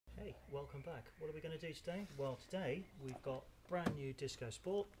welcome back. What are we going to do today? Well, today we've got brand new Disco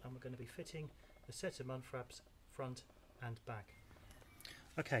Sport and we're going to be fitting a set of Mudflaps front and back.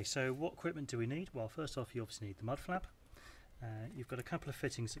 Okay, so what equipment do we need? Well, first off you obviously need the Mudflap. You've got a couple of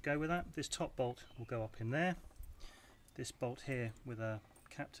fittings that go with that. This top bolt will go up in there. This bolt here with a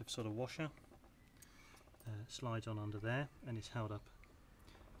captive sort of washer slides on under there and is held up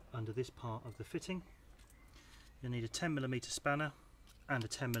under this part of the fitting. You'll need a 10mm spanner and a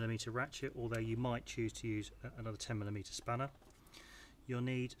 10mm ratchet, although you might choose to use another 10mm spanner. You'll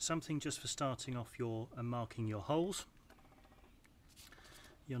need something just for starting off your and marking your holes.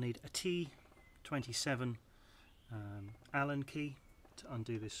 You'll need a T27 Allen key to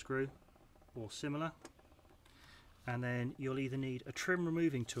undo this screw or similar, and then you'll either need a trim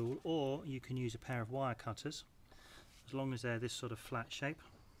removing tool or you can use a pair of wire cutters, as long as they're this sort of flat shape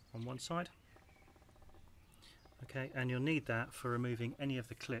on one side. Okay, and you'll need that for removing any of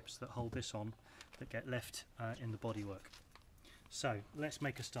the clips that hold this on that get left in the bodywork. So let's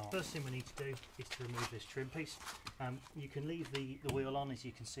make a start. First thing we need to do is to remove this trim piece. You can leave the wheel on, as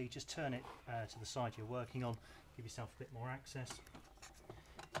you can see, just turn it to the side you're working on, give yourself a bit more access.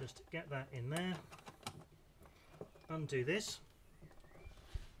 Just get that in there, undo this,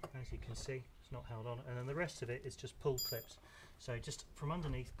 as you can see it's not held on, and then the rest of it is just pull clips. So just from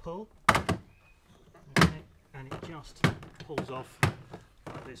underneath pull, okay, and it just pulls off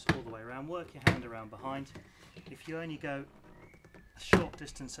like this all the way around. Work your hand around behind. If you only go a short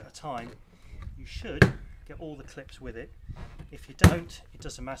distance at a time, you should get all the clips with it. If you don't, it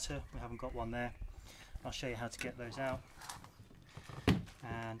doesn't matter, we haven't got one there. I'll show you how to get those out,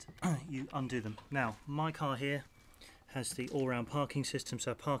 and you undo them. Now my car here has the all-round parking system,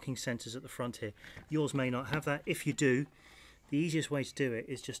 so parking sensors at the front here. Yours may not have that. If you do, the easiest way to do it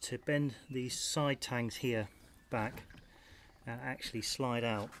is just to bend these side tangs here back and actually slide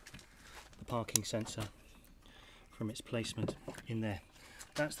out the parking sensor from its placement in there.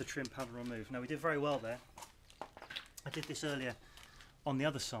 That's the trim panel remove. Now we did very well there. I did this earlier on the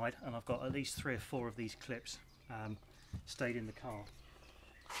other side and I've got at least 3 or 4 of these clips stayed in the car.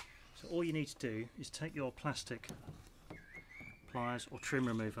 So all you need to do is take your plastic pliers or trim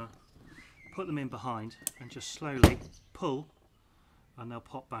remover, put them in behind and just slowly pull and they'll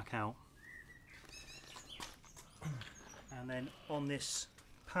pop back out. And then on this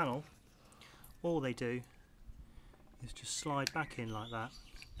panel all they do is just slide back in like that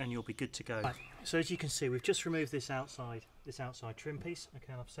and you'll be good to go. Right. So as you can see, we've just removed this outside trim piece.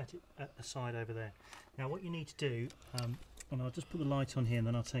 Okay, I've set it aside over there. Now what you need to do, and I'll just put the light on here and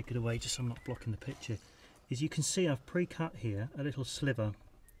then I'll take it away just so I'm not blocking the picture, is you can see I've pre-cut here a little sliver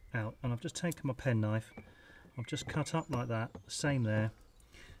out, and I've just taken my penknife, I've just cut up like that, same there,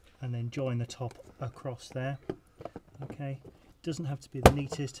 and then join the top across there. Okay, doesn't have to be the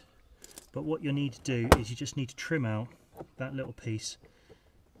neatest, but what you need to do is you just need to trim out that little piece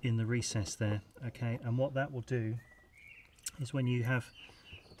in the recess there. Okay, and what that will do is when you have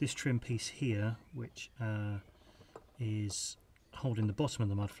this trim piece here, which is holding the bottom of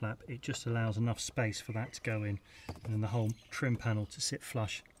the mud flap, it just allows enough space for that to go in and then the whole trim panel to sit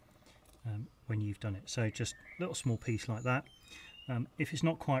flush when you've done it. So just a little small piece like that. If it's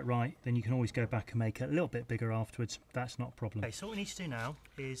not quite right, then you can always go back and make it a little bit bigger afterwards. That's not a problem. Okay, so what we need to do now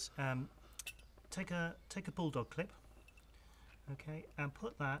is take a bulldog clip, okay, and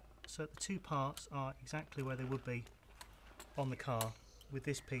put that so that the 2 parts are exactly where they would be on the car, with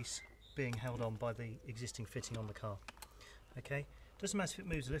this piece being held on by the existing fitting on the car. Okay, doesn't matter if it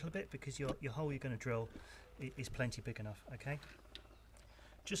moves a little bit because your hole you're going to drill is plenty big enough. Okay,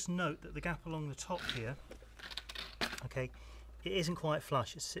 just note that the gap along the top here, okay, it isn't quite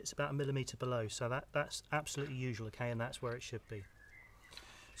flush, it sits about 1 millimetre below, so that's absolutely usual, okay, and that's where it should be.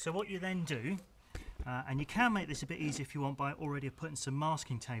 So what you then do, and you can make this a bit easier if you want by already putting some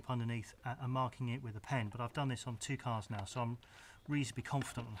masking tape underneath and marking it with a pen, but I've done this on 2 cars now, so I'm reasonably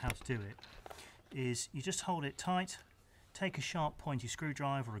confident on how to do it, is you just hold it tight, take a sharp pointy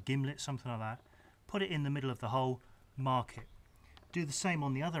screwdriver or a gimlet, something like that, put it in the middle of the hole, mark it. Do the same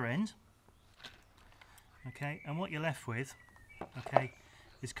on the other end, okay, and what you're left with, okay,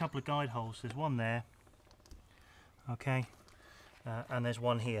 is a couple of guide holes. There's one there, okay, and there's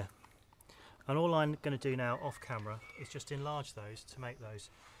one here. And all I'm going to do now off camera is just enlarge those to make those.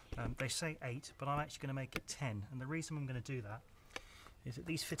 They say 8, but I'm actually going to make it 10. And the reason I'm going to do that is that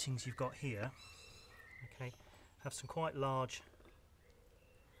these fittings you've got here, okay, have some quite large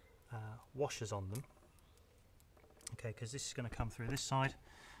washers on them. Okay, because this is going to come through this side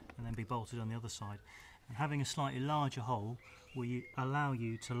and then be bolted on the other side. And having a slightly larger hole will allow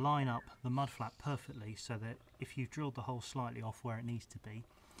you to line up the mud flap perfectly, so that if you've drilled the hole slightly off where it needs to be,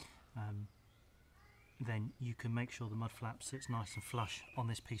 then you can make sure the mud flap sits nice and flush on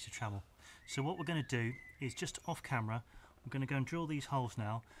this piece of travel. So what we're going to do is, just off camera, we're going to go and drill these holes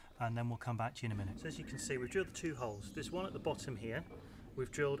now, and then we'll come back to you in a minute. So as you can see, we've drilled the 2 holes. There's one at the bottom here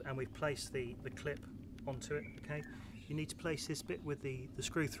we've drilled, and we've placed the clip onto it. Okay, you need to place this bit with the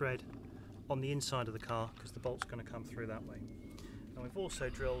screw thread on the inside of the car, because the bolt's going to come through that way. And we've also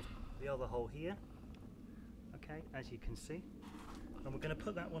drilled the other hole here, okay, as you can see, and we're going to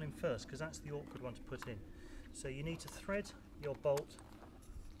put that one in first because that's the awkward one to put in. So you need to thread your bolt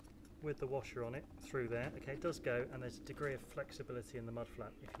with the washer on it through there. Okay, it does go, and there's a degree of flexibility in the mud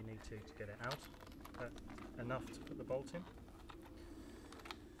flap if you need to get it out, but enough to put the bolt in.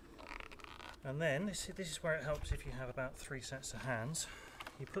 And then this is where it helps if you have about 3 sets of hands.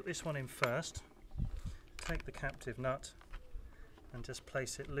 You put this one in first, take the captive nut and just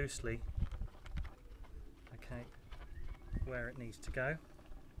place it loosely, okay, where it needs to go.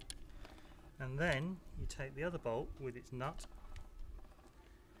 And then you take the other bolt with its nut,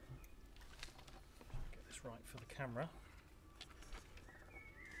 get this right for the camera,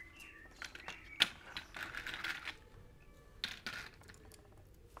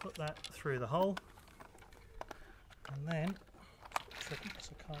 put that through the hole, and then, tricky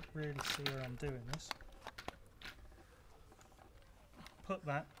because I can't really see where I'm doing this, put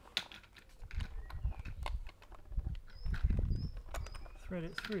that, thread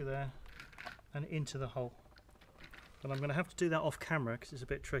it through there and into the hole. But I'm going to have to do that off camera because it's a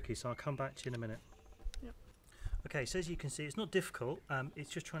bit tricky, so I'll come back to you in a minute. Yep. Okay, so as you can see, it's not difficult, it's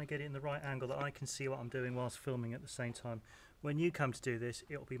just trying to get it in the right angle that I can see what I'm doing whilst filming at the same time. When you come to do this,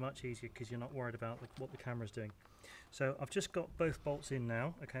 it'll be much easier because you're not worried about what the camera's doing. So I've just got both bolts in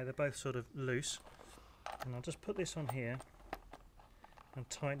now, okay, they're both sort of loose, and I'll just put this on here and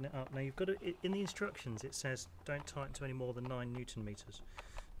tighten it up. Now you've got to, in the instructions it says don't tighten to any more than 9 Newton meters.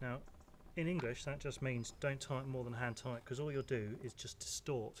 Now in English that just means don't tighten more than hand tight, because all you'll do is just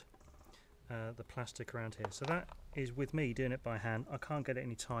distort the plastic around here. So that is with me doing it by hand. I can't get it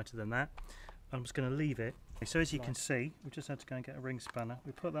any tighter than that. I'm just going to leave it. So as you can see, we just had to go and get a ring spanner.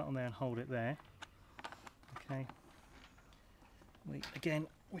 We put that on there and hold it there. Okay.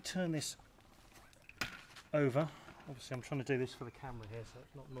 We turn this over. Obviously I'm trying to do this for the camera here, so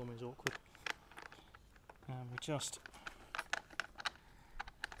it's not normally as awkward. And we just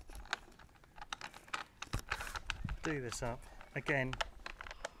do this up. Again,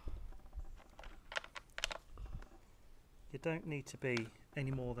 you don't need to be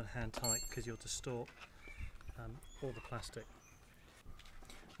any more than hand tight because you'll distort all the plastic.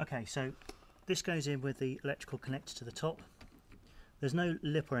 Okay, so this goes in with the electrical connector to the top. There's no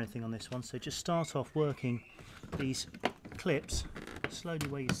lip or anything on this one, so just start off working these clips slowly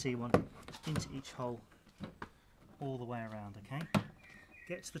where you see one into each hole all the way around. Okay,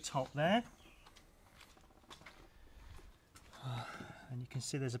 get to the top there, and you can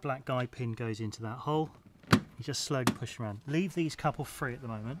see there's a black guide pin goes into that hole. You just slowly push around. Leave these couple free at the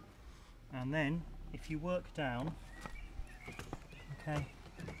moment, and then if you work down, okay,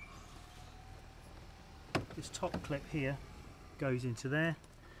 this top clip here goes into there,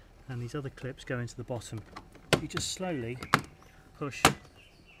 and these other clips go into the bottom. You just slowly push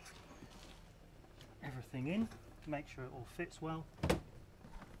everything in, make sure it all fits well.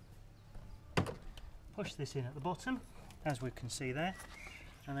 Push this in at the bottom, as we can see there,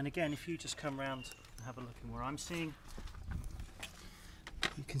 and then again, if you just come round and have a look in where I'm seeing,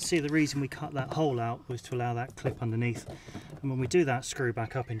 you can see the reason we cut that hole out was to allow that clip underneath, and when we do that screw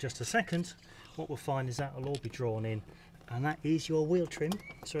back up in just a second, what we'll find is that will all be drawn in, and that is your wheel trim,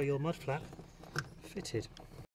 sorry, your mud flap fitted.